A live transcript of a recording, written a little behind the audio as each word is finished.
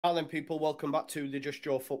Right then, people, welcome back to the Just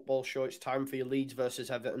Joe Football Show. It's time for your Leeds versus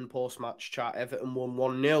Everton post-match chat. Everton won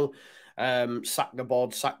 1-0. Sack the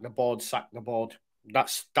board, sack the board, sack the board.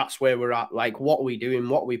 That's where we're at. Like, what are we doing?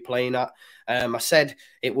 What are we playing at? I said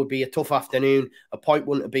it would be a tough afternoon. A point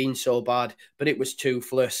wouldn't have been so bad, but it was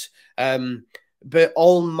toothless. But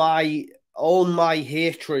all my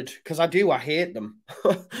hatred, because I hate them,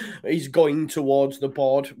 is going towards the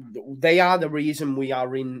board. They are the reason we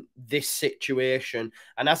are in this situation.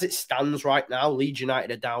 And as it stands right now, Leeds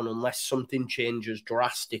United are down unless something changes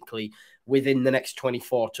drastically within the next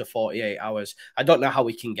 24 to 48 hours. I don't know how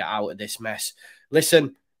we can get out of this mess.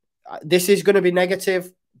 Listen, this is going to be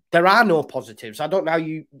negative. There are no positives. I don't know how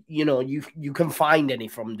you can find any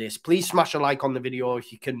from this. Please smash a like on the video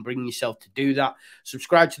if you can bring yourself to do that.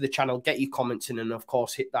 Subscribe to the channel, get your comments in, and of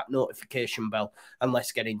course hit that notification bell. And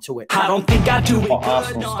let's get into it. I don't think I do it.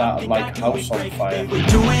 Arsenal started like a house on fire.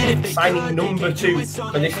 Signing number 2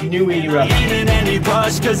 for this new era.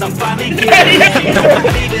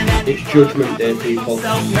 It's Judgment Day, people.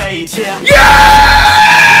 Yeah!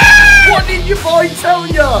 What did your boy tell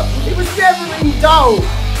you? It was never in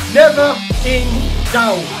doubt. Never in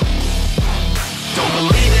doubt. Don't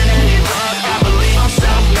believe in any luck, I believe I'm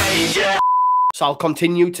self-made, yeah. So I'll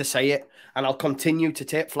continue to say it, and I'll continue to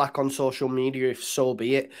take flack on social media if so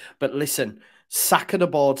be it. But listen, sack of the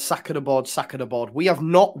board, sack of the board, sack of the board. We have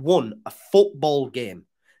not won a football game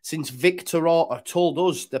since Victor Orta told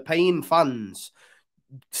us, the paying fans,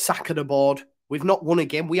 sack of the board. We've not won a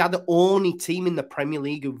game. We are the only team in the Premier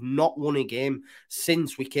League who've not won a game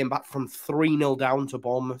since we came back from 3-0 down to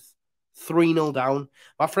Bournemouth. 3-0 down.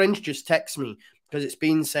 My friends just text me because it's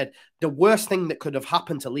been said the worst thing that could have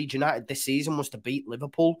happened to Leeds United this season was to beat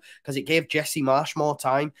Liverpool because it gave Jesse Marsch more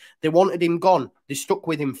time. They wanted him gone. They stuck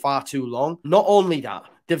with him far too long. Not only that,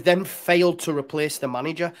 they've then failed to replace the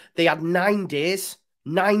manager. They had 9 days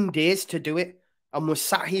to do it. And we're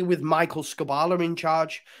sat here with Michael Skubala in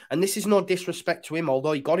charge. And this is no disrespect to him,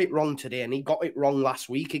 although he got it wrong today and he got it wrong last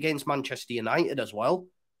week against Manchester United as well.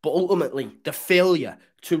 But ultimately, the failure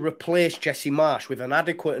to replace Jesse Marsch with an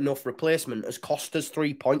adequate enough replacement has cost us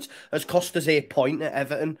 3 points, has cost us a point at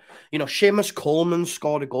Everton. You know, Seamus Coleman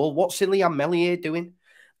scored a goal. What's Ilian Meslier doing?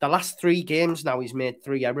 The last 3 games now, he's made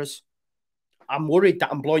 3 errors. I'm worried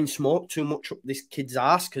that I'm blowing smoke too much up this kid's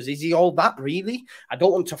ass because is he all that, really? I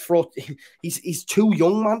don't want to throw... He's too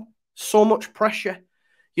young, man. So much pressure.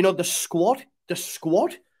 You know, the squad's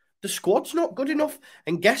not good enough.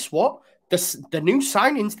 And guess what? The new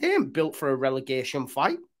signings, they ain't built for a relegation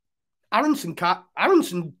fight. Aronson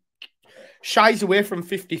shies away from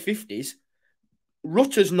 50-50s.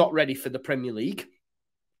 Rutter's not ready for the Premier League.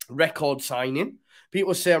 Record signing.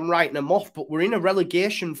 People say I'm writing them off, but we're in a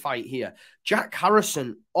relegation fight here. Jack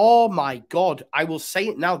Harrison, oh my God, I will say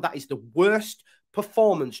it now, that is the worst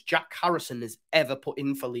performance Jack Harrison has ever put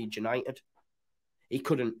in for Leeds United. He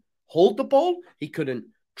couldn't hold the ball. He couldn't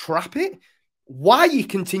trap it. Why he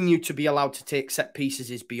continued to be allowed to take set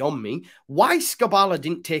pieces is beyond me. Why Skubala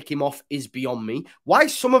didn't take him off is beyond me. Why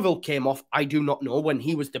Somerville came off, I do not know, when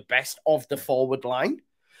he was the best of the forward line.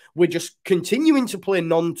 We're just continuing to play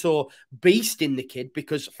Nonto beast in the kid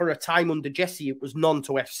because for a time under Jesse, it was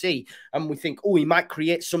Nonto FC. And we think, oh, he might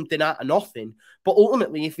create something out of nothing. But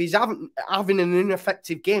ultimately, if he's having an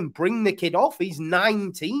ineffective game, bring the kid off. He's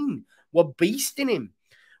 19. We're beasting him.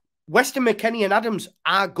 Weston McKennie and Adams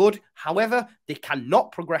are good. However, they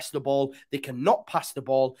cannot progress the ball. They cannot pass the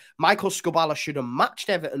ball. Michael Skubala should have matched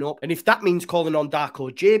Everton up. And if that means calling on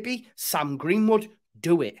Darko JB, Sam Greenwood,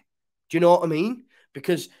 do it. Do you know what I mean?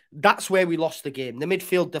 Because that's where we lost the game. The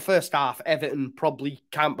midfield, the first half, Everton probably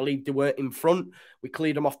can't believe they weren't in front. We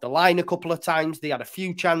cleared them off the line a couple of times. They had a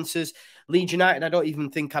few chances. Leeds United, I don't even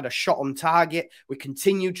think had a shot on target. We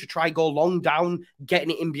continued to try go long down,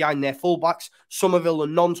 getting it in behind their fullbacks. Somerville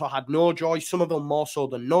and Nonto had no joy. Somerville more so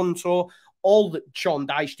than Nonto. All that Sean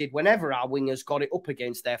Dyche did whenever our wingers got it up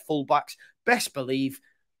against their fullbacks, best believe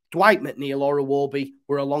Dwight McNeil or Iwobi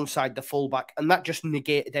were alongside the fullback, and that just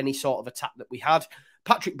negated any sort of attack that we had.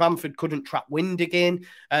 Patrick Bamford couldn't trap wind again.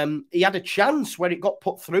 He had a chance where it got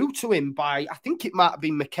put through to him by, I think it might have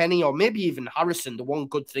been McKennie or maybe even Harrison, the one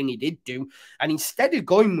good thing he did do. And instead of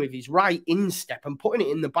going with his right instep and putting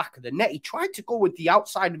it in the back of the net, he tried to go with the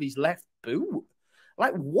outside of his left boot.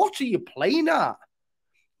 Like, what are you playing at?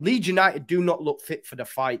 Leeds United do not look fit for the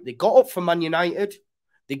fight. They got up for Man United.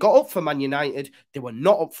 They were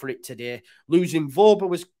not up for it today. Losing Voba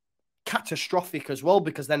was catastrophic as well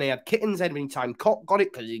because then he had kittens every time Koch got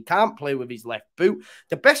it because he can't play with his left boot.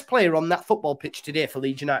 The best player on that football pitch today for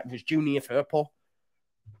Leeds United was Junior Firpo.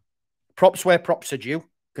 Props where props are due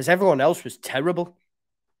because everyone else was terrible.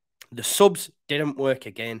 The subs didn't work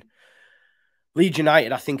again. Leeds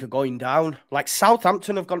United, I think, are going down. Like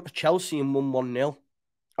Southampton have gone to Chelsea and won 1-0.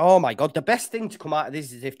 Oh, my God. The best thing to come out of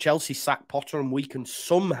this is if Chelsea sack Potter and we can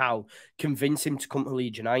somehow convince him to come to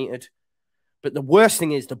Leeds United. But the worst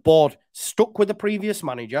thing is the board stuck with the previous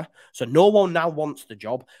manager, so no one now wants the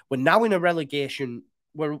job. We're now in a relegation.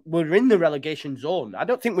 We're in the relegation zone. I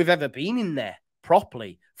don't think we've ever been in there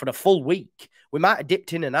properly for the full week. We might have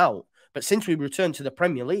dipped in and out, but since we returned to the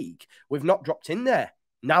Premier League, we've not dropped in there.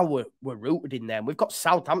 Now we're rooted in there. We've got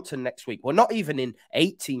Southampton next week. We're not even in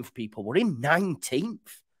 18th, people. We're in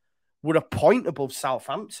 19th. We're a point above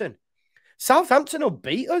Southampton. Southampton will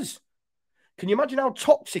beat us. Can you imagine how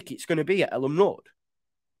toxic it's going to be at Elland Road?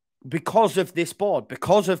 Because of this board,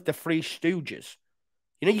 because of the Three Stooges.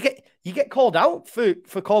 You know, you get called out for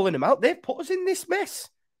calling them out. They've put us in this mess.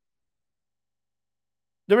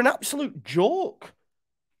 They're an absolute joke.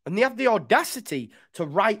 And they have the audacity to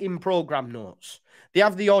write in programme notes. They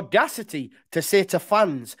have the audacity to say to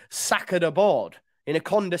fans, SACKA the board, in a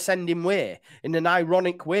condescending way, in an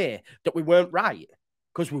ironic way, that we weren't right.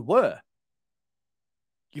 Because we were.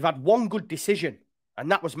 You've had one good decision, and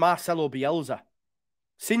that was Marcelo Bielsa.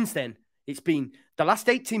 Since then, the last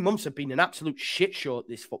 18 months have been an absolute shit show at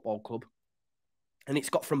this football club. And it's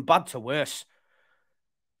got from bad to worse.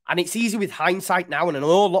 And it's easy with hindsight now, and I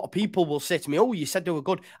know a lot of people will say to me, oh, you said they were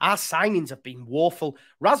good. Our signings have been woeful.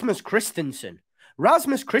 Rasmus Christensen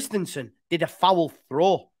did a foul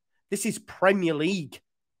throw. This is Premier League.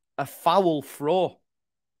 A foul throw.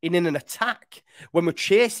 In an attack, when we're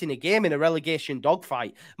chasing a game in a relegation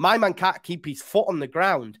dogfight, my man can't keep his foot on the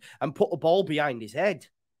ground and put a ball behind his head.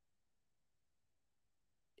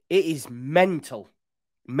 It is mental.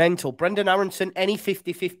 Mental. Brendan Aronson, any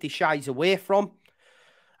 50-50 shies away from.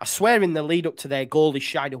 I swear in the lead up to their goal, he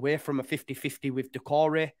shied away from a 50-50 with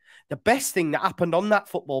Decore. The best thing that happened on that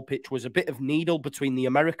football pitch was a bit of needle between the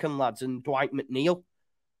American lads and Dwight McNeil.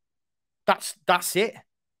 That's it.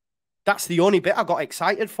 That's the only bit I got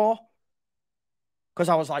excited for. Because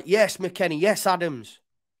I was like, yes, McKennie, yes, Adams.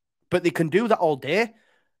 But they can do that all day.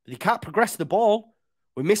 They can't progress the ball.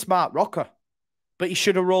 We miss Mark Rocker. But he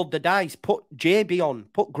should have rolled the dice, put JB on,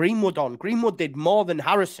 put Greenwood on. Greenwood did more than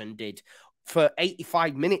Harrison did for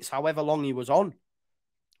 85 minutes, however long he was on.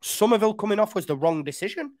 Somerville coming off was the wrong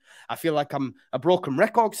decision. I feel like I'm a broken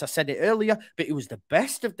record because I said it earlier, but it was the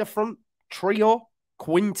best of the front trio,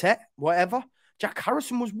 quintet, whatever. Jack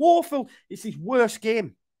Harrison was woeful. It's his worst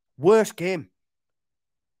game. Worst game.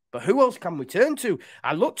 But who else can we turn to?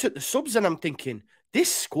 I looked at the subs and I'm thinking,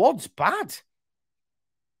 this squad's bad.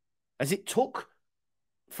 As it took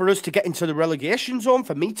for us to get into the relegation zone,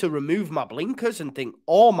 for me to remove my blinkers and think,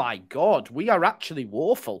 oh my God, we are actually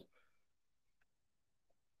woeful.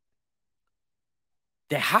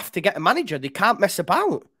 They have to get a manager. They can't mess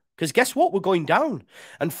about. Because guess what? We're going down.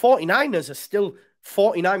 And 49ers are still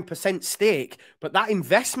 49% stake, but that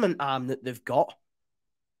investment arm that they've got,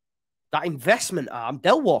 that investment arm,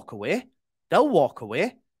 they'll walk away. They'll walk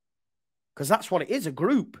away. Because that's what it is, a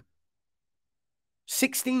group.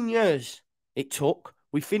 16 years it took.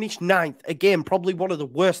 We finished 9th. Again, probably one of the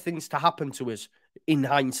worst things to happen to us in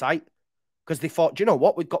hindsight. Because they thought, do you know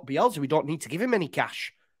what? We've got Bielsa. We don't need to give him any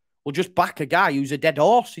cash. We'll just back a guy who's a dead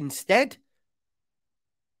horse instead.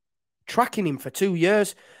 Tracking him for 2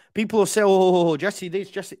 years. People will say, oh, Jesse, this,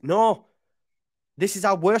 Jesse. No. This is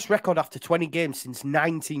our worst record after 20 games since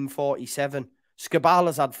 1947.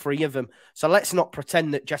 Skabala's had 3 of them. So let's not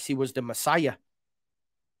pretend that Jesse was the Messiah.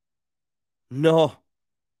 No.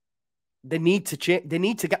 They need to change. They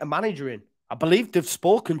need to get a manager in. I believe they've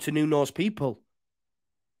spoken to Nuno's people.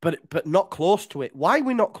 But not close to it. Why are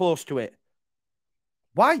we not close to it?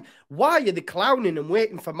 Why are they clowning and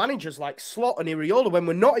waiting for managers like Slot and Iriola when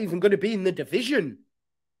we're not even going to be in the division?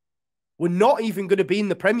 We're not even going to be in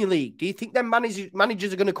the Premier League. Do you think them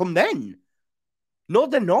managers are going to come then? No,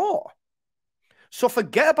 they're not. So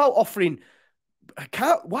forget about offering...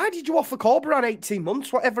 Why did you offer Corberan 18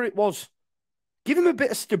 months, whatever it was? Give him a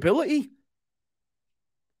bit of stability.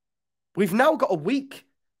 We've now got a week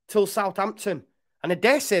till Southampton. And I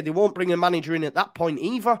dare say they won't bring a manager in at that point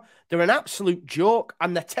either. They're an absolute joke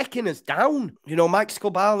and they're taking us down. You know, Mike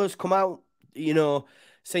Scobala's come out, you know,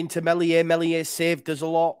 saying to Melier saved us a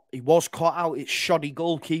lot. He was caught out. It's shoddy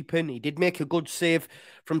goalkeeping. He did make a good save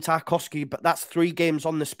from Tarkowski, but that's 3 games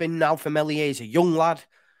on the spin now for Melier. He's a young lad.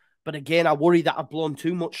 But again, I worry that I've blown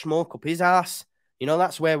too much smoke up his ass. You know,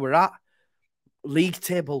 that's where we're at. League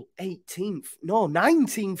table, 18th. No,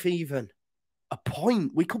 19th even. A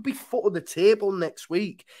point. We could be foot of the table next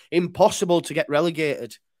week. Impossible to get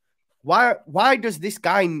relegated. Why does this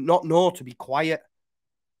guy not know to be quiet?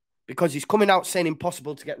 because he's coming out saying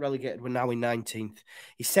impossible to get relegated. We're now in 19th.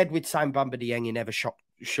 He said we'd sign Bamba Dieng, he never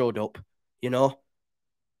showed up, you know?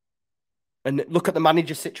 And look at the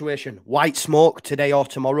manager situation. White smoke today or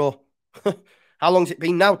tomorrow. How long's it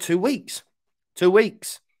been now? 2 weeks. 2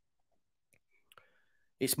 weeks.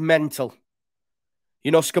 It's mental.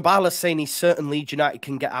 You know, Scabala's saying he's certain Leeds United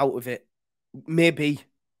can get out of it. Maybe.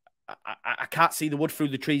 I can't see the wood through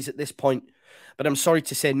the trees at this point. But I'm sorry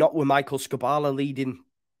to say, not with Michael Scabala leading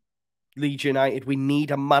Leeds United. We need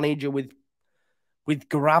a manager with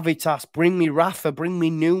gravitas. Bring me Rafa, bring me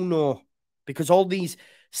Nuno. Because all these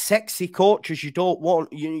sexy coaches you don't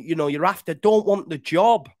want, you know, you're after, don't want the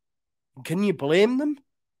job. Can you blame them?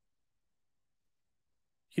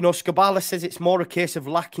 You know, Scabala says it's more a case of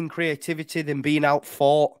lacking creativity than being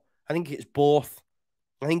outfought. I think it's both.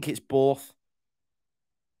 I think it's both.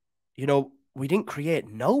 You know, we didn't create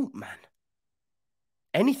note, man.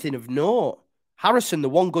 Anything of note. Harrison, the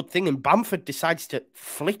one good thing, and Bamford decides to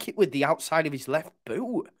flick it with the outside of his left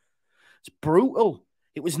boot. It's brutal.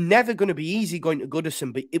 It was never going to be easy going to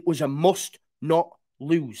Goodison, but it was a must not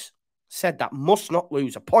lose. Said that, must not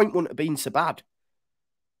lose. A point wouldn't have been so bad.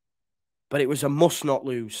 But it was a must not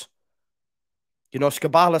lose. You know,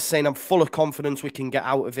 Scabala's saying, I'm full of confidence we can get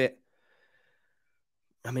out of it.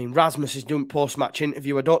 I mean, Rasmus is doing post-match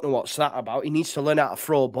interview. I don't know what's that about. He needs to learn how to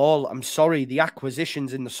throw a ball. I'm sorry, the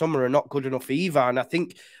acquisitions in the summer are not good enough either. And I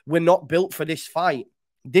think we're not built for this fight.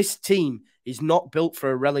 This team is not built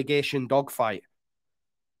for a relegation dogfight.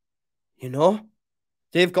 You know?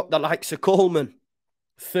 They've got the likes of Coleman,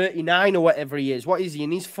 39 or whatever he is. What is he?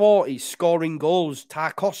 In his 40s, scoring goals.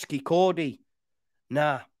 Tarkowski, Cody.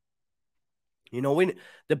 Nah. You know,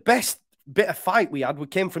 the best bit of fight we had, we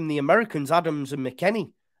came from the Americans, Adams and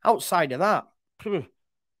McKennie. Outside of that,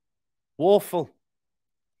 woeful.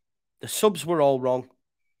 The subs were all wrong.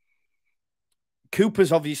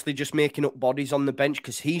 Cooper's obviously just making up bodies on the bench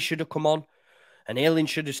because he should have come on. And Ayling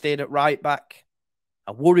should have stayed at right back.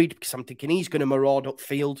 I'm worried because I'm thinking he's going to maraud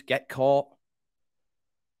upfield, get caught.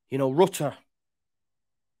 You know, Rutter.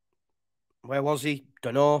 Where was he?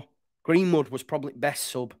 Dunno. Greenwood was probably best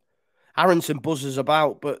sub. Aronson buzzes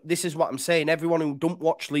about, but this is what I'm saying. Everyone who don't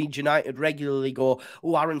watch Leeds United regularly go,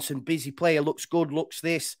 oh, Aronson, busy player, looks good, looks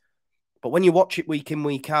this. But when you watch it week in,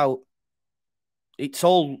 week out, it's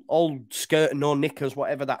all skirt and no knickers,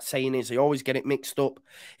 whatever that saying is. They always get it mixed up.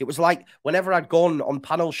 It was like whenever I'd gone on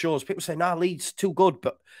panel shows, people say, nah, Leeds too good.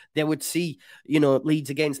 But they would see, you know, Leeds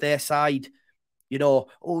against their side, you know,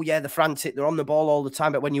 oh, yeah, they're frantic, they're on the ball all the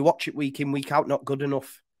time. But when you watch it week in, week out, not good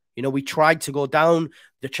enough. You know, we tried to go down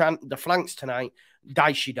the flanks tonight.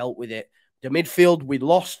 Dicey dealt with it. The midfield, we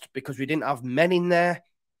lost because we didn't have men in there.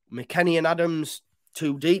 McKennie and Adams,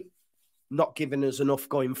 too deep. Not giving us enough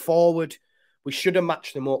going forward. We should have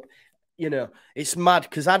matched them up. You know, it's mad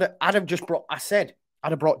because I'd have just brought, I said,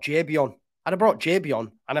 I'd have brought JB on. I'd have brought JB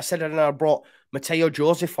on. And I said, and I'd have brought Mateo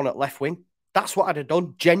Joseph on at left wing. That's what I'd have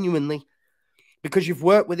done, genuinely. Because you've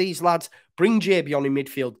worked with these lads. Bring JB on in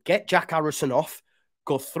midfield. Get Jack Harrison off.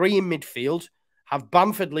 Go 3 in midfield. Have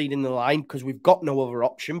Bamford leading the line because we've got no other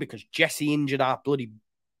option because Jesse injured our bloody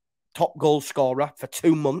top goal scorer for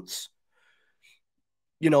 2 months.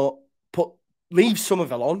 You know, leave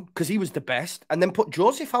Somerville on because he was the best and then put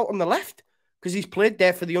Joseph out on the left because he's played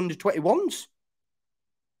there for the under-21s.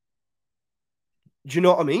 Do you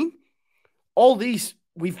know what I mean? All these,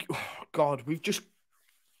 we've just...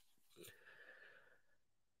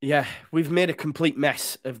 Yeah, we've made a complete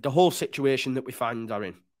mess of the whole situation that we find are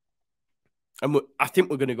in. And I think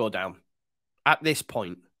we're going to go down. At this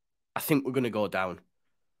point, I think we're going to go down.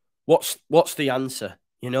 What's the answer?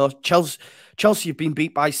 You know, Chelsea have been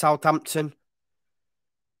beat by Southampton.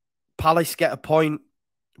 Palace get a point.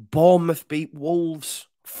 Bournemouth beat Wolves.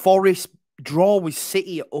 Forest draw with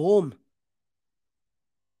City at home.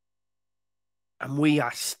 And we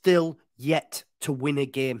are still yet to win a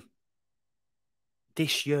game.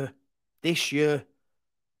 This year.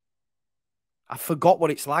 I forgot what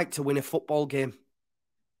it's like to win a football game.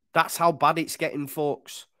 That's how bad it's getting,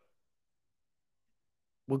 folks.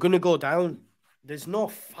 We're going to go down. There's no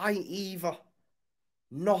fight either.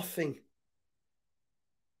 Nothing.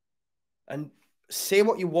 And say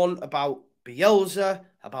what you want about Bielsa,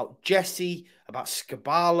 about Jesse, about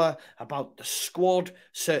Scabala, about the squad,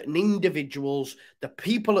 certain individuals. The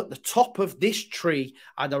people at the top of this tree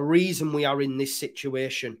are the reason we are in this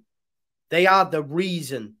situation. They are the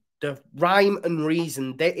reason, the rhyme and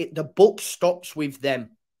reason. The book stops with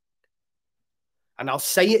them. And I'll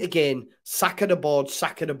say it again, SACKA the board,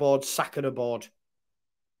 SACKA the board, SACKA the board.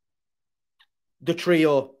 The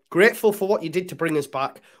trio, grateful for what you did to bring us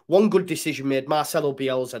back. One good decision made, Marcelo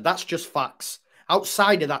Bielsa. That's just facts.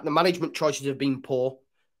 Outside of that, the management choices have been poor.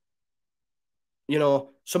 You know,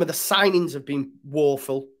 some of the signings have been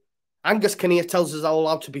woeful. Angus Kinnear tells us all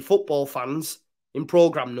how to be football fans in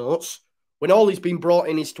programme notes, when all he's been brought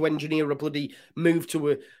in is to engineer a bloody move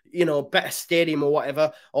to a, you know, better stadium or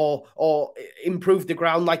whatever, or improve the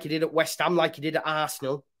ground like he did at West Ham, like he did at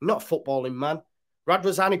Arsenal. Not a footballing man.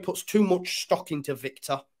 Radrizzani puts too much stock into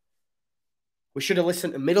Victor. We should have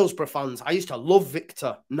listened to Middlesbrough fans. I used to love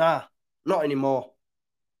Victor. Nah, not anymore.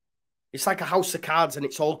 It's like a house of cards and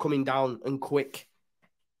it's all coming down and quick.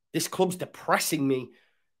 This club's depressing me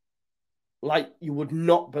like you would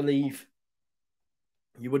not believe.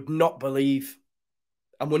 You would not believe.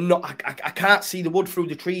 And we're not, I can't see the wood through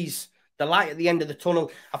the trees, the light at the end of the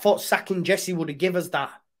tunnel. I thought sacking Jesse would have given us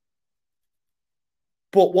that.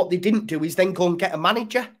 But what they didn't do is then go and get a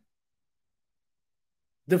manager.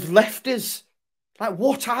 They've left us. Like,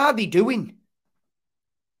 what are they doing?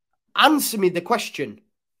 Answer me the question.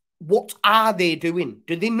 What are they doing?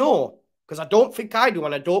 Do they know? Because I don't think I do,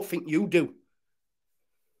 and I don't think you do.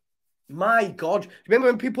 My God. Remember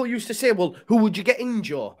when people used to say, well, who would you get in,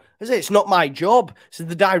 Joe? I say, it's not my job. It's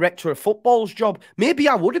the director of football's job. Maybe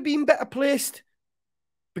I would have been better placed.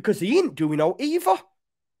 Because he ain't doing out either.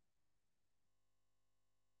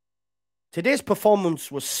 Today's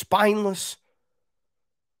performance was spineless.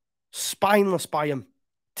 Spineless by him.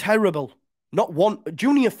 Terrible. Not one.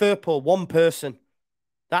 Junior Firpo, one person.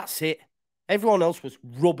 That's it. Everyone else was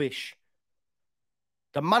rubbish.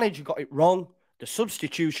 The manager got it wrong. The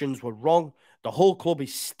substitutions were wrong. The whole club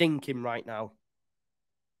is stinking right now.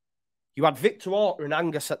 You had Victor Orta and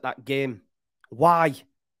Angus at that game. Why?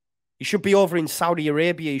 You should be over in Saudi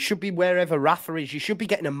Arabia. You should be wherever Rafa is. You should be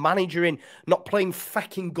getting a manager in, not playing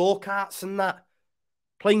fucking go-karts and that.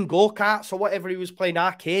 Playing go-karts or whatever he was playing,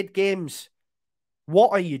 arcade games. What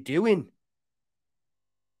are you doing?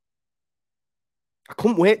 I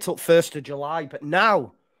couldn't wait till 1st of July, but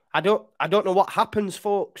now I don't know what happens,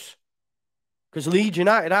 folks. Because Leeds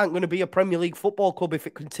United aren't going to be a Premier League football club if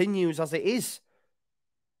it continues as it is.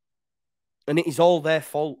 And it is all their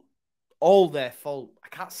fault. All their fault. I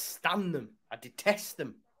can't stand them. I detest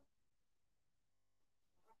them.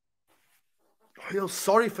 I feel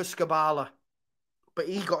sorry for Skabala. But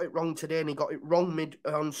he got it wrong today and he got it wrong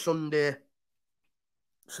on Sunday.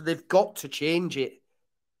 So they've got to change it.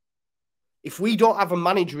 If we don't have a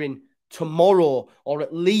manager in tomorrow or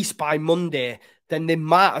at least by Monday, then they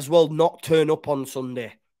might as well not turn up on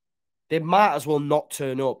Sunday. They might as well not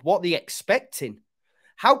turn up. What are they expecting?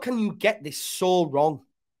 How can you get this so wrong?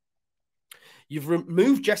 You've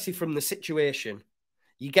removed Jesse from the situation.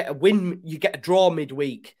 You get a win, you get a draw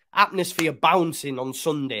midweek. Atmosphere bouncing on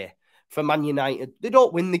Sunday for Man United. They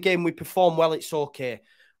don't win the game. We perform well. It's okay.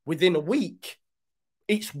 Within a week,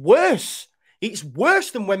 it's worse. It's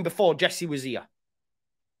worse than when before Jesse was here.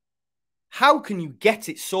 How can you get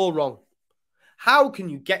it so wrong? How can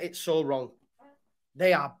you get it so wrong?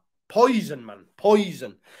 They are poison, man.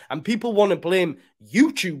 Poison. And people want to blame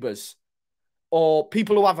YouTubers or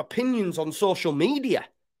people who have opinions on social media.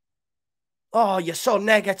 Oh, you're so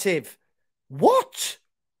negative. What?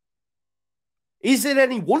 Is it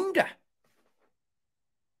any wonder?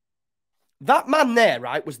 That man there,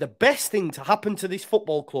 right, was the best thing to happen to this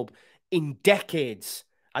football club in decades.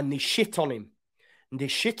 And they shit on him. And they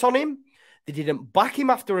shit on him. They didn't back him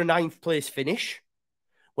after a 9th place finish.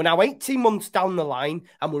 We're now 18 months down the line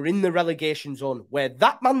and we're in the relegation zone where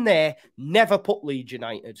that man there never put Leeds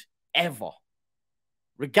United. Ever.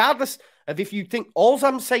 Regardless of if you think, all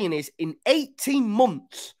I'm saying is in 18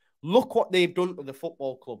 months, look what they've done to the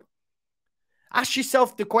football club. Ask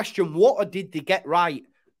yourself the question, what did they get right?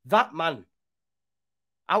 That man.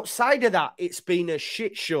 Outside of that, it's been a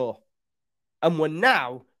shit show. And we're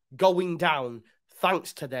now going down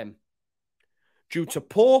thanks to them. Due to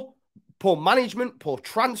poor management, poor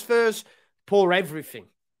transfers, poor everything.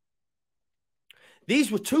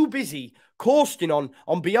 These were too busy coasting on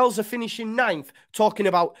Bielsa finishing 9th, talking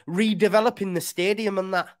about redeveloping the stadium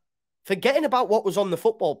and that. Forgetting about what was on the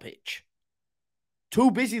football pitch.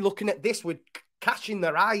 Too busy looking at this with catching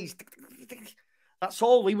their eyes. That's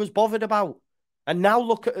all he was bothered about. And now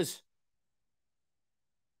look at us.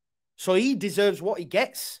 So he deserves what he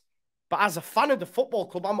gets. But as a fan of the football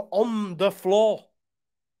club, I'm on the floor.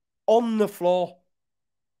 On the floor.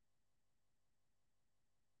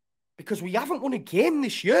 Because we haven't won a game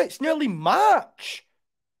this year. It's nearly March.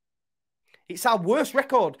 It's our worst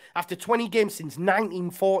record after 20 games since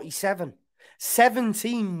 1947.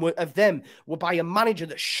 17 of them were by a manager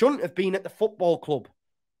that shouldn't have been at the football club.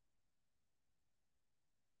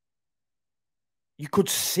 You could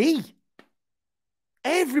see.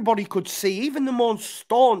 Everybody could see. Even the most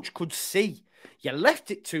staunch could see You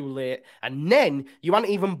left it too late, and then you hadn't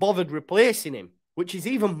even bothered replacing him, which is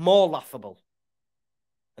even more laughable.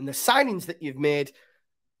 And the signings that you've made,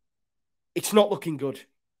 it's not looking good.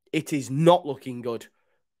 It is not looking good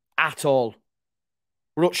at all.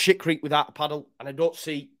 We're up shit creek without a paddle, and I don't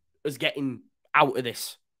see us getting out of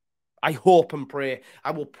this. I hope and pray.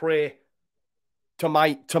 I will pray to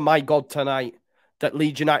my God tonight that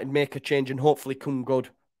Leeds United make a change and hopefully come good.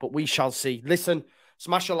 But we shall see. Listen,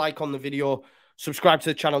 smash a like on the video, subscribe to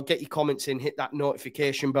the channel, get your comments in, hit that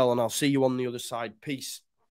notification bell, and I'll see you on the other side. Peace.